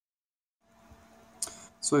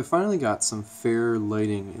So I finally got some fair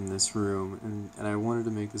lighting in this room, and I wanted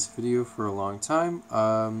to make this video for a long time.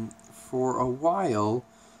 For a while,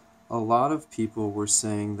 a lot of people were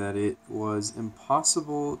saying that it was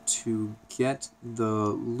impossible to get the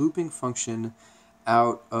looping function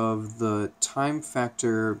out of the time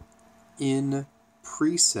factor in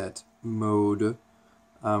preset mode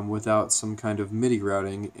without some kind of MIDI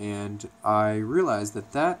routing, and I realized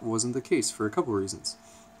that that wasn't the case for a couple reasons.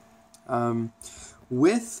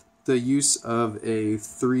 With the use of a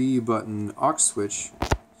 3-button aux switch,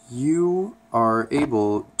 you are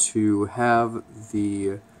able to have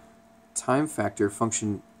the time factor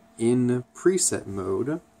function in preset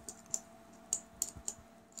mode,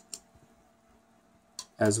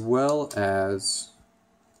 as well as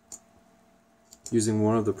using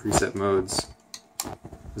one of the preset modes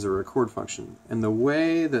as a record function. And the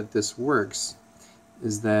way that this works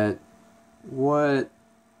is that what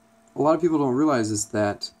a lot of people don't realize is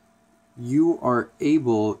that you are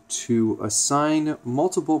able to assign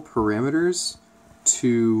multiple parameters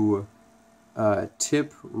to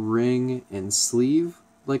tip, ring, and sleeve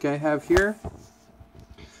like I have here.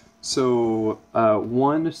 So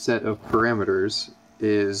one set of parameters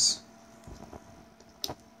is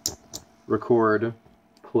record,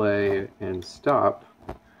 play, and stop,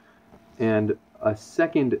 and a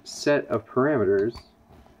second set of parameters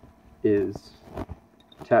is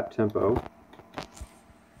tap tempo,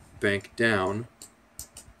 bank down,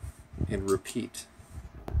 and repeat.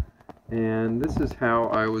 And this is how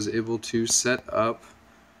I was able to set up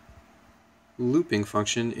looping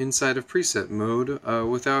function inside of preset mode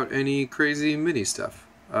without any crazy MIDI stuff.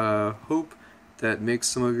 Hope that makes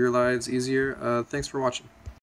some of your lives easier. Thanks for watching.